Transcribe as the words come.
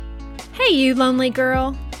Hey, you lonely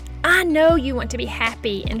girl. I know you want to be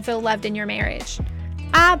happy and feel loved in your marriage.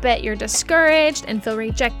 I bet you're discouraged and feel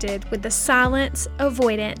rejected with the silence,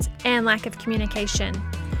 avoidance, and lack of communication.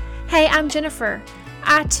 Hey, I'm Jennifer.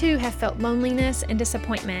 I too have felt loneliness and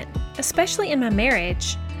disappointment, especially in my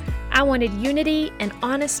marriage. I wanted unity and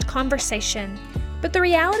honest conversation, but the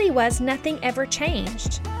reality was nothing ever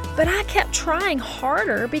changed. But I kept trying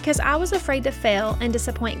harder because I was afraid to fail and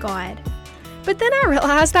disappoint God. But then I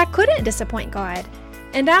realized I couldn't disappoint God,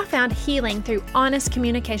 and I found healing through honest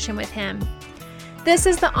communication with Him. This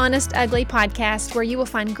is the Honest Ugly podcast where you will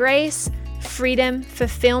find grace, freedom,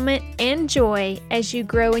 fulfillment, and joy as you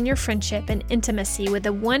grow in your friendship and intimacy with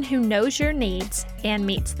the one who knows your needs and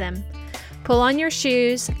meets them. Pull on your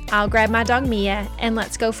shoes, I'll grab my dog Mia, and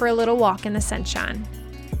let's go for a little walk in the sunshine.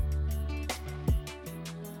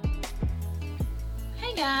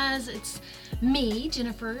 Hey guys, it's me,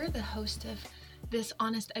 Jennifer, the host of this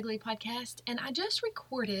Honest Ugly podcast, and I just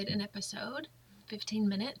recorded an episode, 15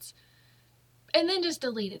 minutes, and then just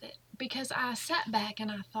deleted it because I sat back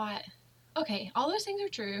and I thought, okay, all those things are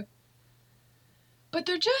true, but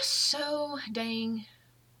they're just so dang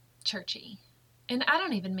churchy. And I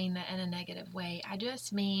don't even mean that in a negative way. I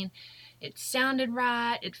just mean it sounded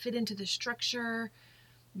right, it fit into the structure.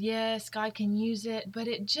 Yes, God can use it, but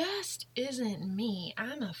it just isn't me.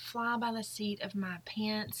 I'm a fly by the seat of my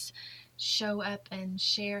pants, show up and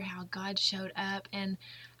share how God showed up. And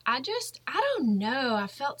I don't know. I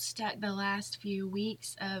felt stuck the last few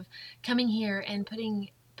weeks of coming here and putting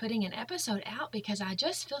an episode out because I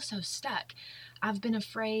just feel so stuck. I've been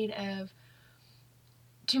afraid of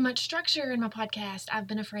too much structure in my podcast. I've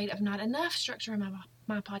been afraid of not enough structure in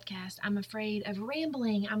my podcast. I'm afraid of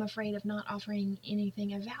rambling. I'm afraid of not offering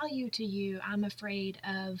anything of value to you. I'm afraid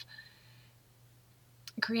of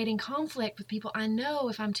creating conflict with people I know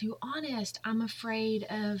if I'm too honest. I'm afraid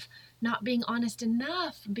of not being honest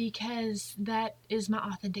enough because that is my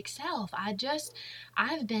authentic self.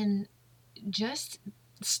 I've been just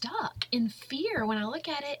stuck in fear when I look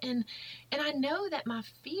at it, and I know that my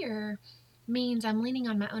fear means I'm leaning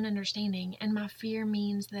on my own understanding, and my fear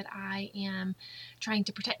means that I am trying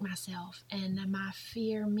to protect myself, and my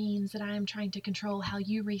fear means that I am trying to control how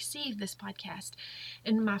you receive this podcast,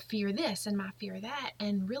 and my fear this and my fear that.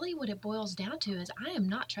 And really what it boils down to is I am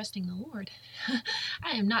not trusting the Lord.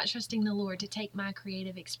 I am not trusting the Lord to take my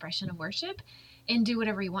creative expression of worship and do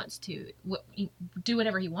whatever He wants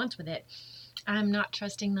with it. I'm not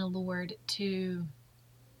trusting the Lord to,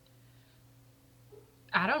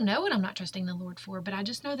 I don't know what I'm not trusting the Lord for, but I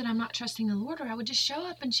just know that I'm not trusting the Lord, or I would just show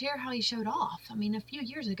up and share how He showed off. I mean, a few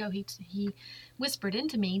years ago, he whispered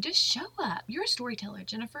into me, just show up. You're a storyteller,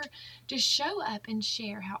 Jennifer. Just show up and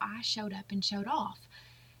share how I showed up and showed off.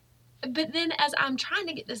 But then as I'm trying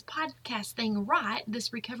to get this podcast thing right,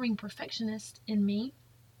 this recovering perfectionist in me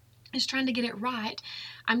is trying to get it right.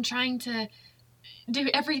 I'm trying to do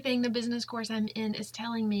everything the business course I'm in is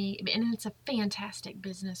telling me, and it's a fantastic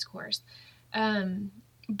business course.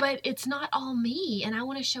 But it's not all me, and I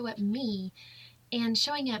want to show up me. And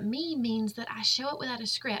showing up me means that I show up without a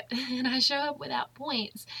script, and I show up without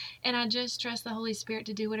points, and I just trust the Holy Spirit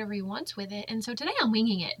to do whatever He wants with it. And so today I'm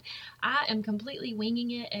winging it. I am completely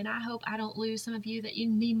winging it, and I hope I don't lose some of you that you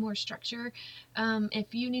need more structure.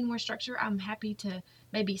 If you need more structure, I'm happy to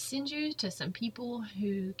maybe send you to some people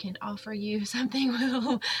who can offer you something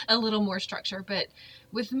with a little more structure. But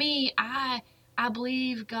with me, I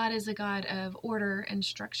believe God is a God of order and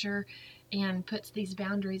structure and puts these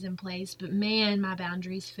boundaries in place. But man, my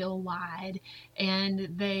boundaries feel wide,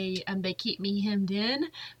 and they keep me hemmed in,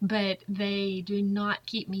 but they do not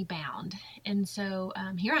keep me bound. And so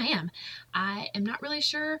here I am. I am not really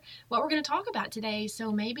sure what we're going to talk about today,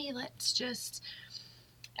 so maybe let's just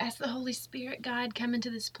ask the Holy Spirit, God, come into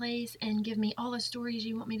this place and give me all the stories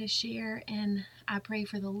you want me to share. And I pray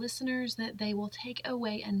for the listeners that they will take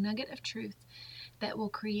away a nugget of truth that will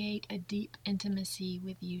create a deep intimacy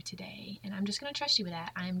with you today. And I'm just going to trust you with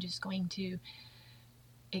that. I'm just going to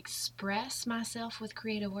express myself with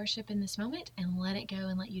creative worship in this moment and let it go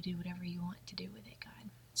and let you do whatever you want to do with it, God.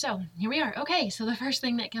 So here we are. Okay, so the first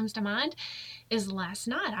thing that comes to mind is last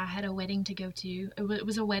night I had a wedding to go to. It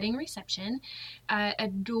was a wedding reception. I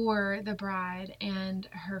adore the bride and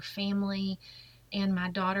her family, and my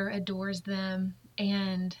daughter adores them,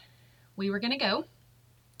 and we were going to go.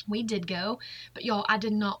 We did go, but y'all, I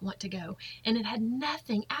did not want to go. And it had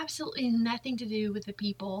absolutely nothing to do with the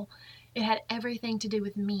people. It had everything to do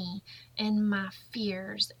with me and my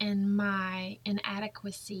fears and my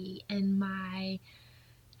inadequacy and my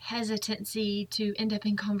hesitancy to end up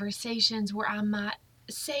in conversations where I might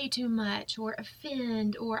say too much or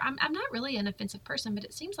offend, or I'm not really an offensive person, but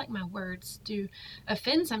it seems like my words do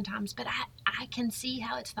offend sometimes. But I can see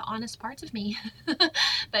how it's the honest parts of me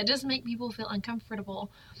that just make people feel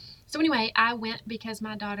uncomfortable. So anyway, I went because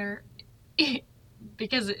my daughter,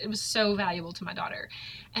 because it was so valuable to my daughter.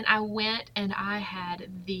 And I went and I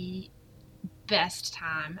had the best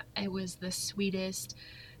time. It was the sweetest,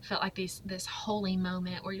 felt like this holy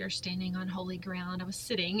moment where you're standing on holy ground. I was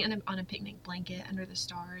sitting on a picnic blanket under the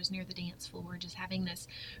stars near the dance floor, just having this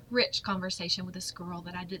rich conversation with this girl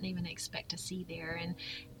that I didn't even expect to see there. And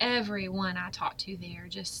everyone I talked to there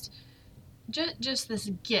just this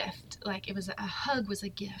gift. Like, it was a hug was a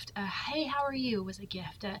gift, a hey, how are you was a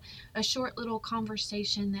gift, a short little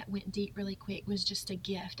conversation that went deep really quick was just a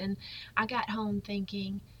gift. And I got home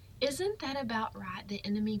thinking, isn't that about right? The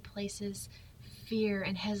enemy places fear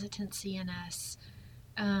and hesitancy in us,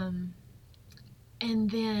 and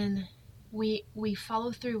then we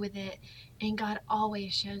follow through with it, and God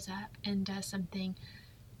always shows up and does something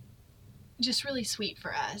just really sweet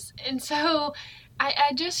for us. And so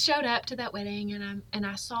I just showed up to that wedding, and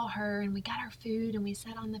I saw her, and we got our food, and we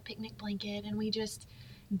sat on the picnic blanket, and we just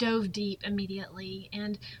dove deep immediately.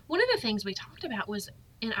 And one of the things we talked about was,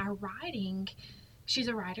 in our writing, she's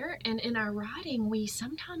a writer, and in our writing we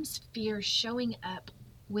sometimes fear showing up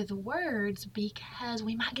with words because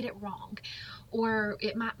we might get it wrong, or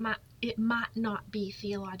it might not be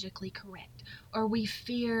theologically correct, or we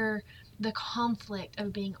fear the conflict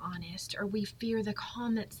of being honest, or we fear the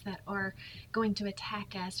comments that are going to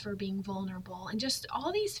attack us for being vulnerable. And just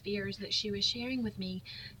all these fears that she was sharing with me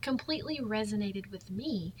completely resonated with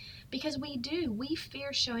me, because we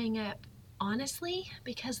fear showing up honestly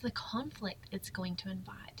because the conflict it's going to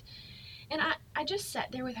invite. And I just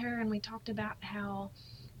sat there with her, and we talked about how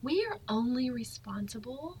we are only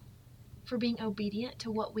responsible for being obedient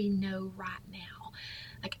to what we know right now.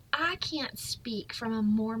 Like, I can't speak from a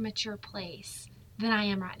more mature place than I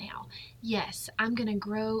am right now. Yes, I'm going to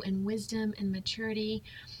grow in wisdom and maturity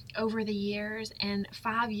over the years, and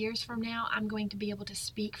 5 years from now, I'm going to be able to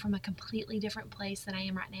speak from a completely different place than I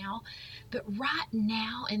am right now. But right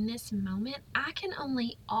now, in this moment, I can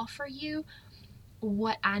only offer you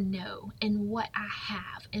what I know and what I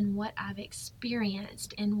have and what I've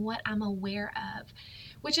experienced and what I'm aware of,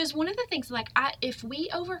 which is one of the things, like, if we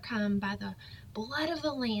overcome by the blood of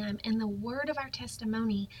the Lamb and the word of our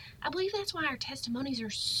testimony, I believe that's why our testimonies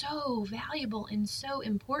are so valuable and so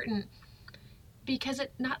important, because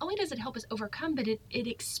it not only does it help us overcome, but it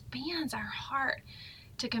expands our heart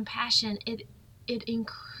to compassion. It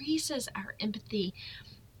increases our empathy.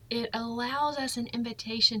 It allows us an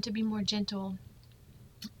invitation to be more gentle.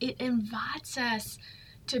 It invites us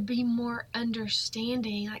to be more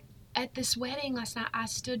understanding. Like, at this wedding last night, I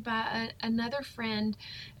stood by another friend,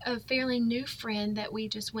 a fairly new friend that we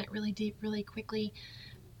just went really deep really quickly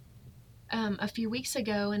a few weeks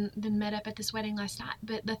ago, and then met up at this wedding last night.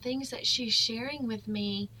 But the things that she's sharing with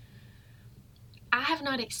me, I have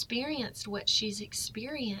not experienced what she's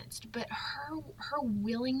experienced, but her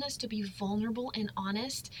willingness to be vulnerable and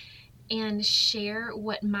honest and share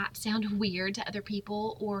what might sound weird to other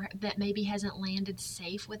people, or that maybe hasn't landed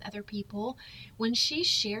safe with other people, when she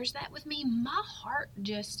shares that with me, my heart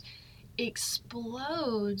just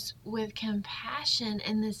explodes with compassion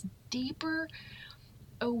and this deeper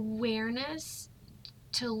awareness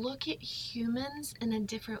to look at humans in a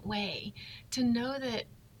different way, to know that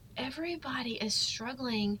everybody is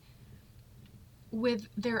struggling with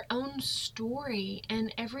their own story,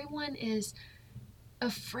 and everyone is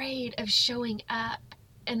afraid of showing up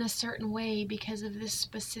in a certain way because of this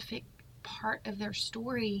specific part of their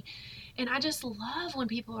story. And I just love when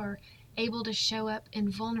people are able to show up in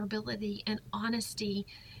vulnerability and honesty.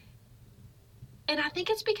 And I think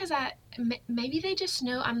it's because maybe they just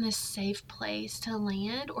know I'm this safe place to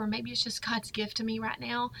land, or maybe it's just God's gift to me right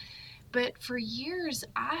now. But for years,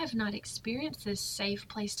 I have not experienced this safe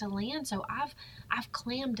place to land. So I've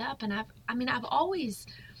clammed up, and I've always,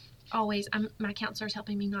 my counselor is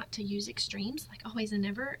helping me not to use extremes, like always and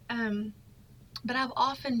never. But I've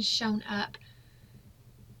often shown up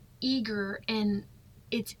eager, and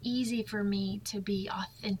it's easy for me to be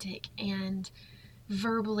authentic and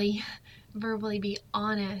verbally be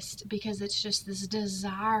honest, because it's just this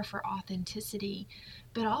desire for authenticity.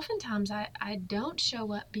 But oftentimes I don't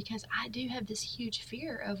show up because I do have this huge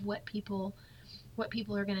fear of what people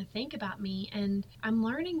are going to think about me. And I'm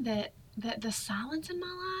learning that the silence in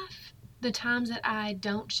my life, the times that I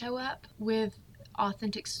don't show up with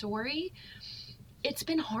authentic story, it's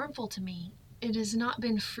been harmful to me. It has not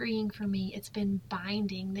been freeing for me. It's been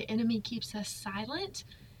binding. The enemy keeps us silent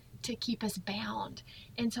to keep us bound.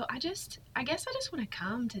 And so I guess I just want to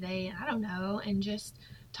come today, I don't know, and just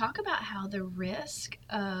talk about how the risk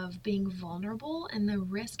of being vulnerable and the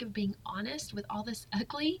risk of being honest with all this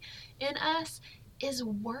ugly in us is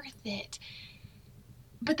worth it.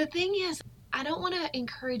 But the thing is, I don't want to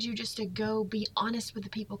encourage you just to go be honest with the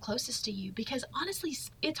people closest to you, because honestly,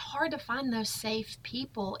 it's hard to find those safe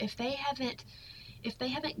people if they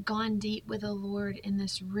haven't gone deep with the Lord in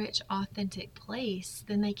this rich, authentic place.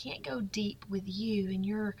 Then they can't go deep with you in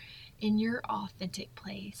your authentic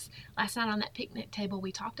place. Last night on that picnic table,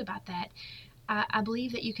 we talked about that. I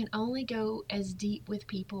believe that you can only go as deep with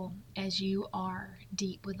people as you are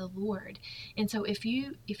deep with the Lord. And so if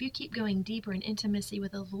you keep going deeper in intimacy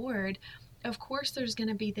with the Lord, of course there's going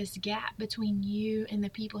to be this gap between you and the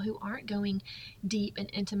people who aren't going deep in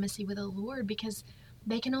intimacy with the Lord, because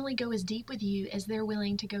they can only go as deep with you as they're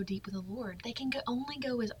willing to go deep with the Lord. They can only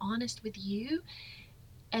go as honest with you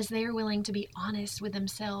as they're willing to be honest with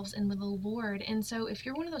themselves and with the Lord. And so if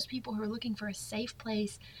you're one of those people who are looking for a safe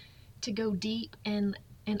place to go deep and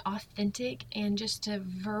authentic, and just to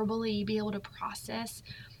verbally be able to process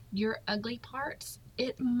your ugly parts,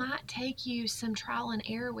 it might take you some trial and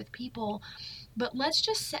error with people. But let's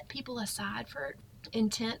just set people aside for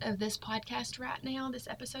intent of this podcast right now, this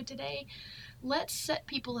episode today. Let's set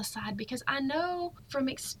people aside, because I know from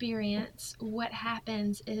experience what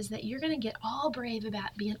happens is that you're going to get all brave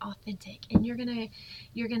about being authentic, and you're going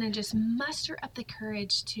to just muster up the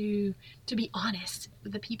courage to be honest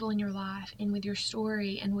with the people in your life and with your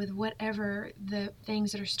story and with whatever the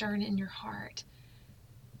things that are stirring in your heart.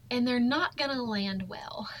 And they're not going to land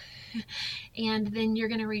well. And then you're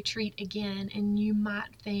going to retreat again, and you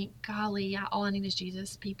might think, golly, all I need is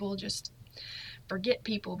Jesus. People just forget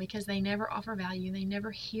people because they never offer value. They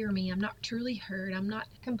never hear me. I'm not truly heard. I'm not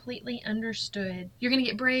completely understood. You're going to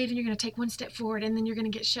get brave, and you're going to take one step forward, and then you're going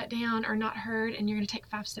to get shut down or not heard, and you're going to take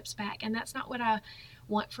 5 steps back. And that's not what I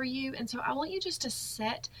want for you. And so I want you just to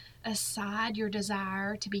set aside your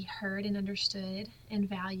desire to be heard and understood and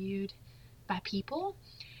valued by people.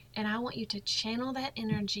 And I want you to channel that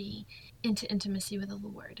energy into intimacy with the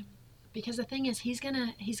Lord. Because the thing is, he's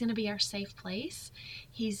gonna be our safe place.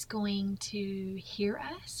 He's going to hear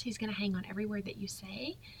us. He's gonna hang on every word that you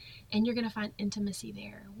say, and you're gonna find intimacy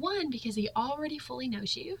there. One, because he already fully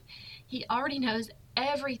knows you. He already knows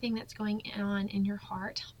everything that's going on in your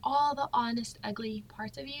heart, all the honest, ugly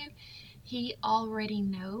parts of you. He already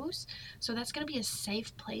knows. So that's going to be a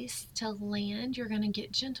safe place to land. You're going to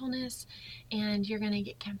get gentleness, and you're going to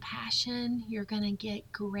get compassion. You're going to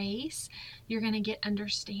get grace. You're going to get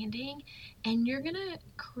understanding, and you're going to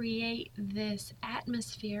create this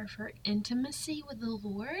atmosphere for intimacy with the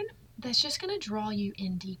Lord that's just going to draw you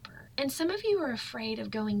in deeper. And some of you are afraid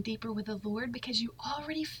of going deeper with the Lord because you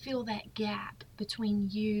already feel that gap between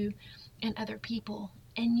you and other people.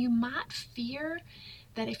 And you might fear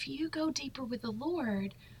that if you go deeper with the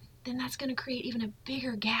Lord, then that's going to create even a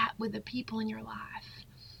bigger gap with the people in your life.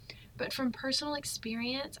 But from personal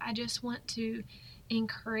experience, I just want to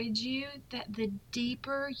encourage you that the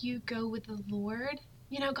deeper you go with the Lord,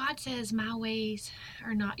 God says, my ways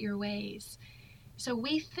are not your ways. So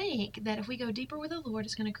we think that if we go deeper with the Lord,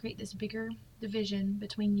 it's going to create this bigger division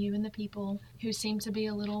between you and the people who seem to be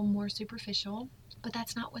a little more superficial. But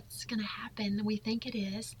that's not what's going to happen. We think it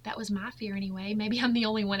is. That was my fear anyway. Maybe I'm the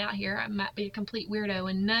only one out here. I might be a complete weirdo,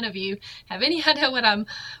 and none of you have any idea what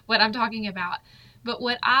I'm talking about. But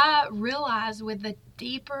what I realize, with the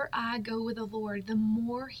deeper I go with the Lord, the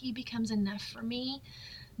more he becomes enough for me,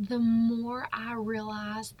 the more I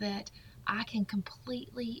realize that I can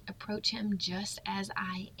completely approach him just as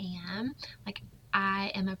I am. Like,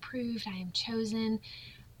 I am approved. I am chosen.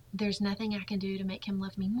 There's nothing I can do to make him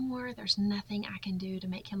love me more. There's nothing I can do to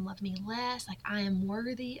make him love me less. Like, I am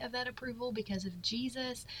worthy of that approval because of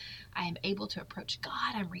Jesus. I am able to approach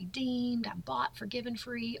God. I'm redeemed. I'm bought, forgiven,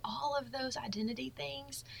 free. All of those identity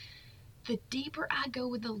things. The deeper I go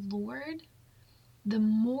with the Lord, the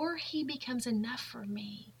more he becomes enough for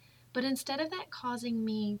me. But instead of that causing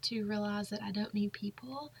me to realize that I don't need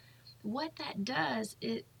people, what that does,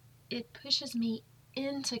 it pushes me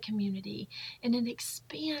into community, and it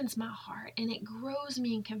expands my heart, and it grows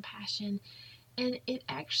me in compassion, and it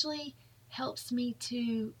actually helps me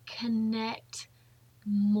to connect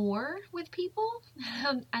more with people.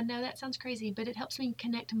 I know that sounds crazy, but it helps me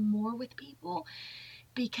connect more with people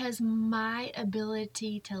because my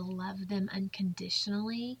ability to love them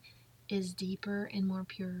unconditionally is deeper and more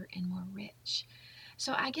pure and more rich.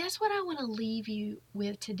 So I guess what I want to leave you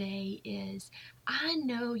with today is, I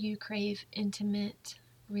know you crave intimate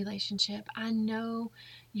relationship. I know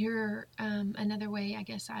you're, another way, I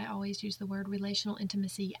guess I always use the word relational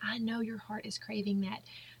intimacy. I know your heart is craving that.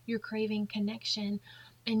 You're craving connection,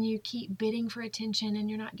 and you keep bidding for attention and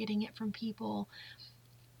you're not getting it from people.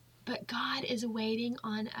 But God is waiting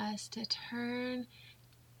on us to turn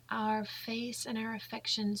our face and our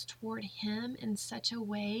affections toward Him in such a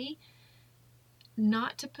way,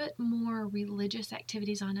 not to put more religious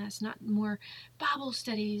activities on us, not more Bible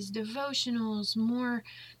studies, devotionals, more,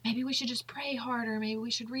 maybe we should just pray harder, maybe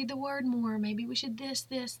we should read the Word more, maybe we should this.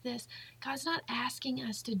 God's not asking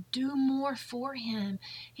us to do more for Him.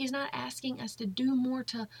 He's not asking us to do more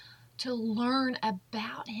to learn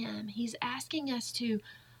about Him. He's asking us to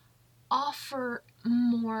offer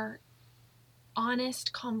more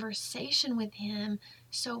honest conversation with Him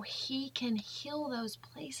so He can heal those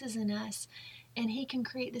places in us and He can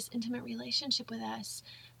create this intimate relationship with us.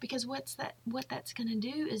 Because what that's going to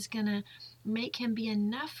do is going to make Him be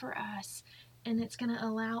enough for us, and it's going to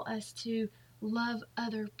allow us to love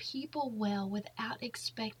other people well without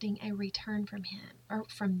expecting a return from Him or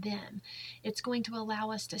from them. It's going to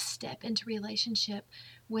allow us to step into relationship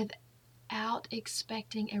without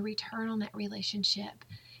expecting a return on that relationship.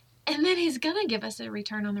 And then He's going to give us a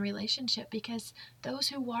return on the relationship, because those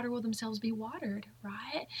who water will themselves be watered,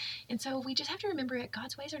 right? And so we just have to remember that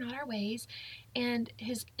God's ways are not our ways, and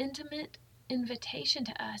His intimate invitation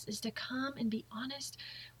to us is to come and be honest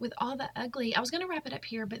with all the ugly. I was going to wrap it up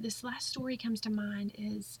here, but this last story comes to mind.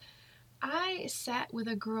 Is I sat with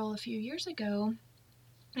a girl a few years ago,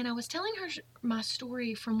 and I was telling her my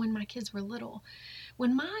story from when my kids were little.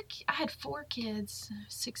 I had 4 kids,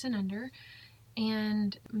 6 and under,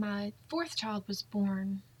 and my 4th child was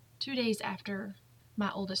born 2 days after my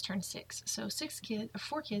oldest turned 6. So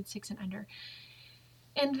 4 kids, 6 and under.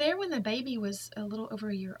 And there, when the baby was a little over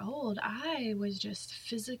a year old, I was just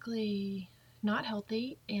physically not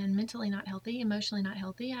healthy and mentally not healthy, emotionally not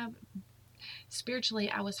healthy. Spiritually,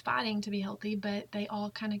 I was fighting to be healthy, but they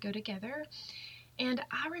all kind of go together. And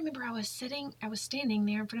I remember I was standing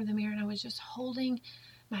there in front of the mirror, and I was just holding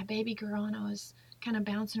my baby girl, and I was kind of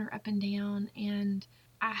bouncing her up and down, and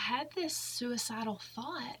I had this suicidal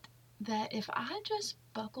thought that if I just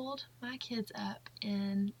buckled my kids up,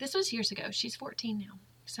 and this was years ago, she's 14 now,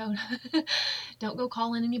 so don't go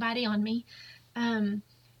calling anybody on me,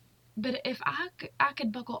 but if I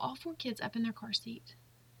could buckle all 4 kids up in their car seat,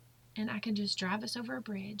 and I could just drive us over a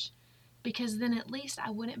bridge, because then at least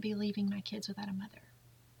I wouldn't be leaving my kids without a mother.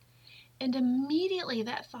 And immediately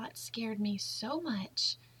that thought scared me so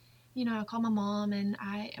much. You know, I called my mom, and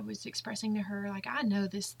I was expressing to her, like, I know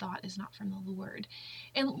this thought is not from the Lord.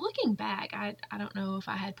 And looking back, I don't know if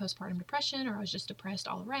I had postpartum depression, or I was just depressed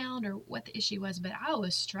all around, or what the issue was, but I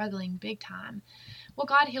was struggling big time. Well,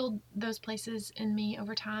 God healed those places in me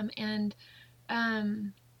over time. And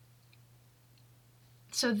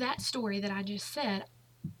so that story that I just said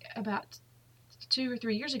about 2 or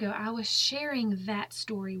 3 years ago, I was sharing that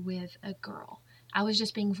story with a girl. I was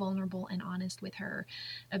just being vulnerable and honest with her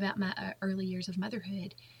about my early years of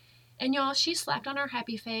motherhood. And y'all, she slapped on her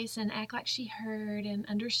happy face and acted like she heard and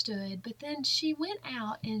understood. But then she went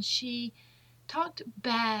out and she talked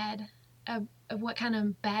bad of what kind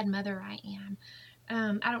of bad mother I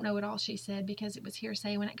am. I don't know what all she said, because it was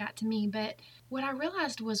hearsay when it got to me. But what I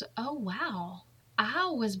realized was, oh, wow,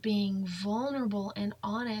 I was being vulnerable and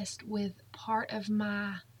honest with part of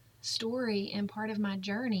my story and part of my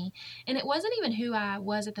journey. And it wasn't even who I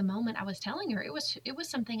was at the moment I was telling her. It was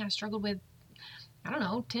something I struggled with, I don't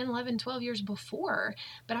know, 10, 11, 12 years before.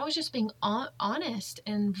 But I was just being honest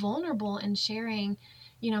and vulnerable and sharing,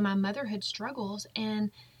 my motherhood struggles.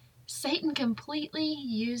 And Satan completely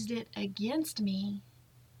used it against me.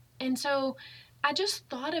 And so I just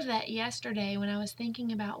thought of that yesterday when I was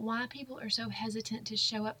thinking about why people are so hesitant to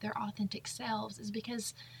show up their authentic selves, is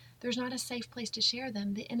because there's not a safe place to share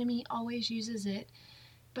them. The enemy always uses it.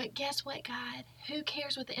 But guess what, God? Who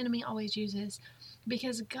cares what the enemy always uses?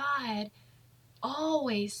 Because God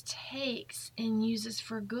always takes and uses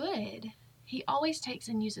for good. He always takes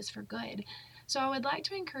and uses for good. So I would like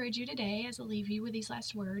to encourage you today, as I leave you with these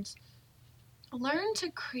last words, learn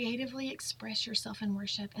to creatively express yourself in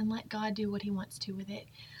worship and let God do what He wants to with it.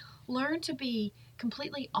 Learn to be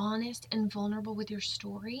completely honest and vulnerable with your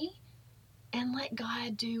story, and let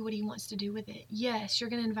God do what He wants to do with it. Yes, you're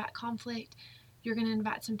going to invite conflict, you're going to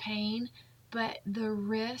invite some pain, but the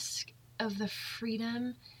risk of the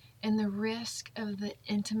freedom and the risk of the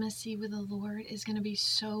intimacy with the Lord is going to be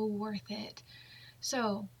so worth it.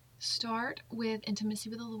 So start with intimacy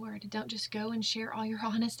with the Lord. Don't just go and share all your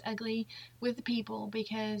honest ugly with the people,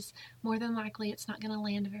 because more than likely it's not going to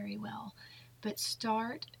land very well. But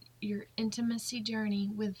start your intimacy journey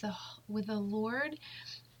with the Lord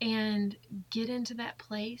and get into that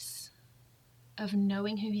place of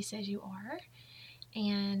knowing who He says you are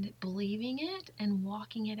and believing it and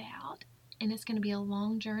walking it out. And it's going to be a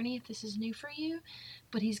long journey if this is new for you,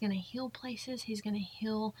 but He's going to heal places. He's going to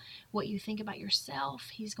heal what you think about yourself.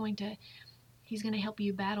 He's going to help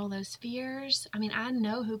you battle those fears. I mean, I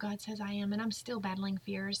know who God says I am, and I'm still battling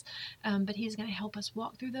fears, but He's going to help us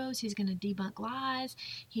walk through those. He's going to debunk lies.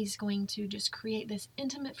 He's going to just create this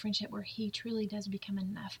intimate friendship where He truly does become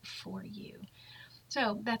enough for you.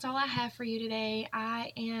 So that's all I have for you today.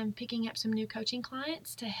 I am picking up some new coaching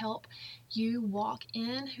clients to help you walk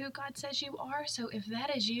in who God says you are. So if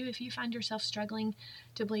that is you, if you find yourself struggling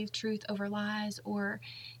to believe truth over lies, or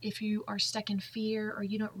if you are stuck in fear, or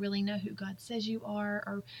you don't really know who God says you are,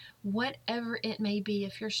 or whatever it may be,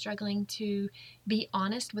 if you're struggling to be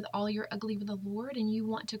honest with all your ugly with the Lord and you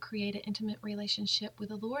want to create an intimate relationship with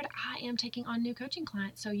the Lord, I am taking on new coaching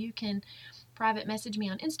clients. So you can private message me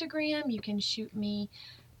on Instagram. You can shoot me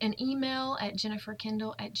an email at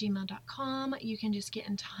jenniferkendall@gmail.com. You can just get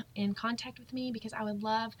in contact with me, because I would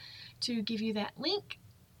love to give you that link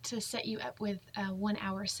to set you up with a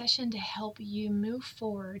 1-hour session to help you move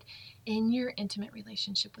forward in your intimate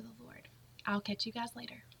relationship with the Lord. I'll catch you guys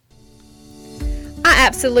later. I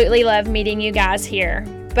absolutely love meeting you guys here,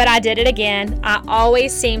 but I did it again. I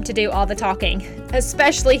always seem to do all the talking,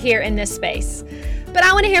 especially here in this space. But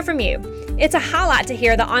I want to hear from you. It's a highlight to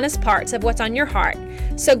hear the honest parts of what's on your heart.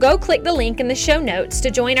 So go click the link in the show notes to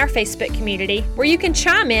join our Facebook community where you can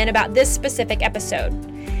chime in about this specific episode.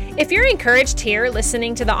 If you're encouraged here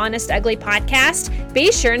listening to the Honest Ugly podcast,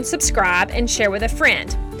 be sure and subscribe and share with a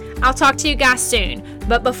friend. I'll talk to you guys soon,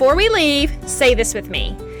 but before we leave, say this with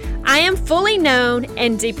me. I am fully known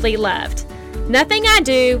and deeply loved. Nothing I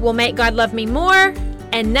do will make God love me more,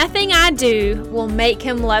 and nothing I do will make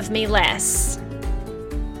Him love me less.